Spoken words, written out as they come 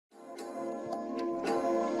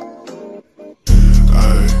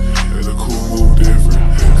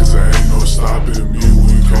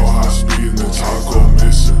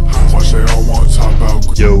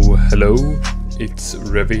Hello, it's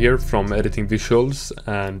Rewy here from Editing Visuals,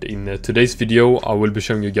 and in today's video I will be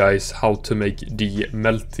showing you guys how to make the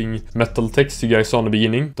melting metal text you guys saw in the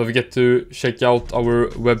beginning. Don't forget to check out our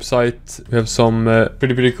website. We have some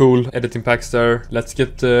pretty cool editing packs there. Let's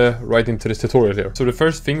get right into this tutorial here. So the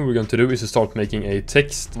first thing we're going to do is to start making a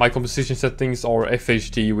text. My composition settings are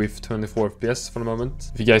FHD with 24 FPS for the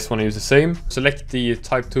moment. If you guys want to use the same, select the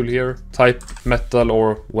type tool here, type metal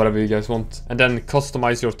or whatever you guys want, and then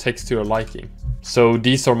customize your text to your liking. So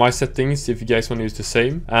these are my settings if you guys want to use the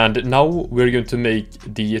same. And now we're going to make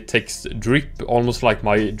the text drip, almost like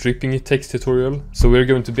my dripping text tutorial. So we're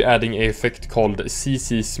going to be adding an effect called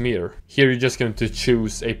CC smear. Here you're just going to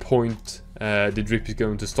choose a point the drip is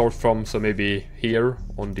going to start from, so maybe here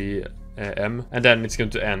on the M, and then it's going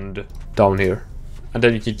to end down here. And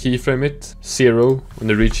then you can keyframe it 0 on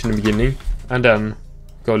the reach in the beginning, and then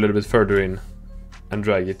go a little bit further in and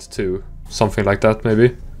drag it to something like that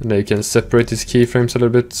maybe. And then you can separate these keyframes a little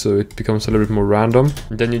bit so it becomes a little bit more random.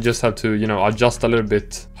 And then you just have to, adjust a little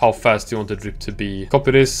bit how fast you want the drip to be.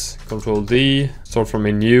 Copy this, Control D, start from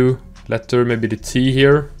a new letter, maybe the T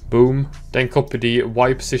here, boom. Then copy the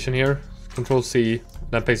Y position here, Control C,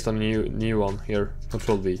 then paste on a new one here,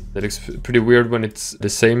 Control V. That looks pretty weird when it's the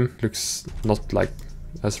same, looks not like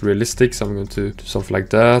as realistic, so I'm going to do something like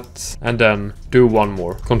that. And then do one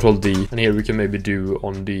more, Control D, and here we can maybe do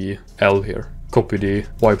on the L here. Copy the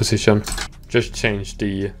Y position, just change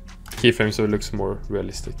the keyframe so it looks more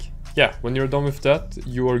realistic. Yeah, when you're done with that,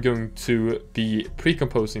 you are going to be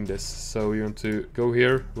pre-composing this. So you're going to go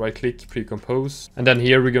here, right click, pre-compose. And then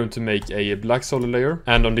here we're going to make a black solid layer.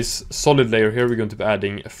 And on this solid layer here, we're going to be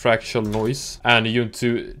adding a fractal noise. And you're going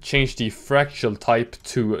to change the fractal type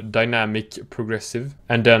to dynamic progressive.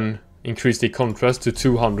 And then increase the contrast to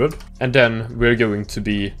 200. And then we're going to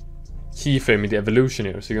be keyframing the evolution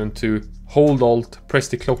here. So you're going to hold Alt, press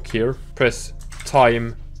the clock here, press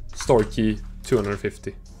time, start key,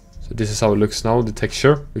 250. So this is how it looks now, the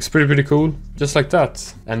texture. Looks pretty cool, just like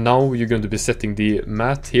that. And now you're going to be setting the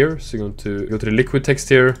matte here. So you're going to go to the liquid text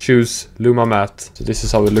here, choose Luma matte. So this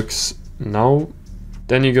is how it looks now.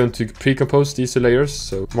 Then you're going to pre-compose these two layers.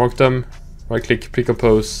 So mark them, right click,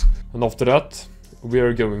 pre-compose. And after that, we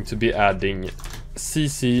are going to be adding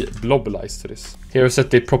CC Globalize to this. Here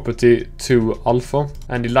set the property to alpha,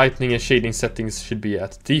 and the lightning and shading settings should be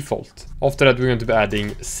at default. After that, we're going to be adding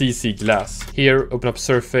CC Glass. Here, open up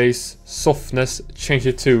surface, softness, change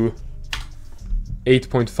it to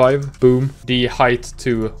 8.5, boom. The height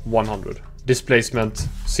to 100. Displacement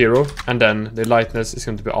 0, and then the lightness is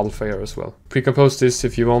going to be alpha here as well. Pre-compose this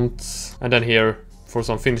if you want, and then here, for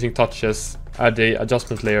some finishing touches, add a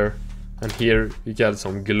adjustment layer. And here you get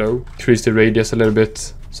some glow. Increase the radius a little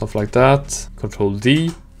bit, stuff like that. Control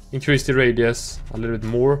D, increase the radius a little bit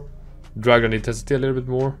more. Drag on intensity a little bit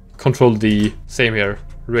more. Control D, same here,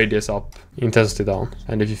 radius up, intensity down.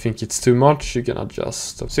 And if you think it's too much, you can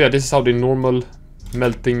adjust. So yeah, this is how the normal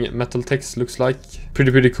melting metal text looks like.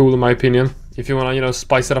 Pretty cool in my opinion. If you wanna,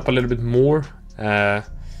 spice it up a little bit more,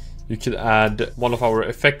 you could add one of our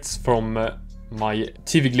effects from my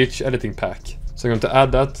TV glitch editing pack. So I'm going to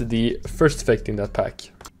add that to the first effect in that pack.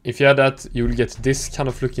 If you add that, you will get this kind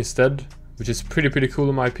of look instead, which is pretty cool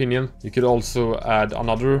in my opinion. You could also add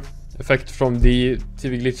another effect from the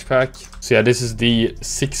TV glitch pack. So yeah, this is the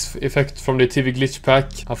 6th effect from the TV glitch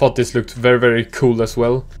pack. I thought this looked very cool as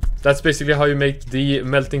well. That's basically how you make the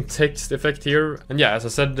melting text effect here. And yeah, as I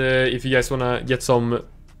said, if you guys want to get some,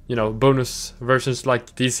 bonus versions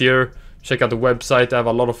like these here, check out the website. I have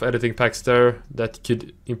a lot of editing packs there that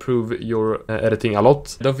could improve your editing a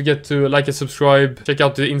lot. Don't forget to like and subscribe. Check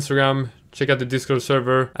out the Instagram. Check out the Discord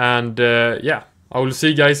server. And yeah, I will see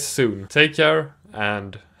you guys soon. Take care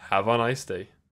and have a nice day.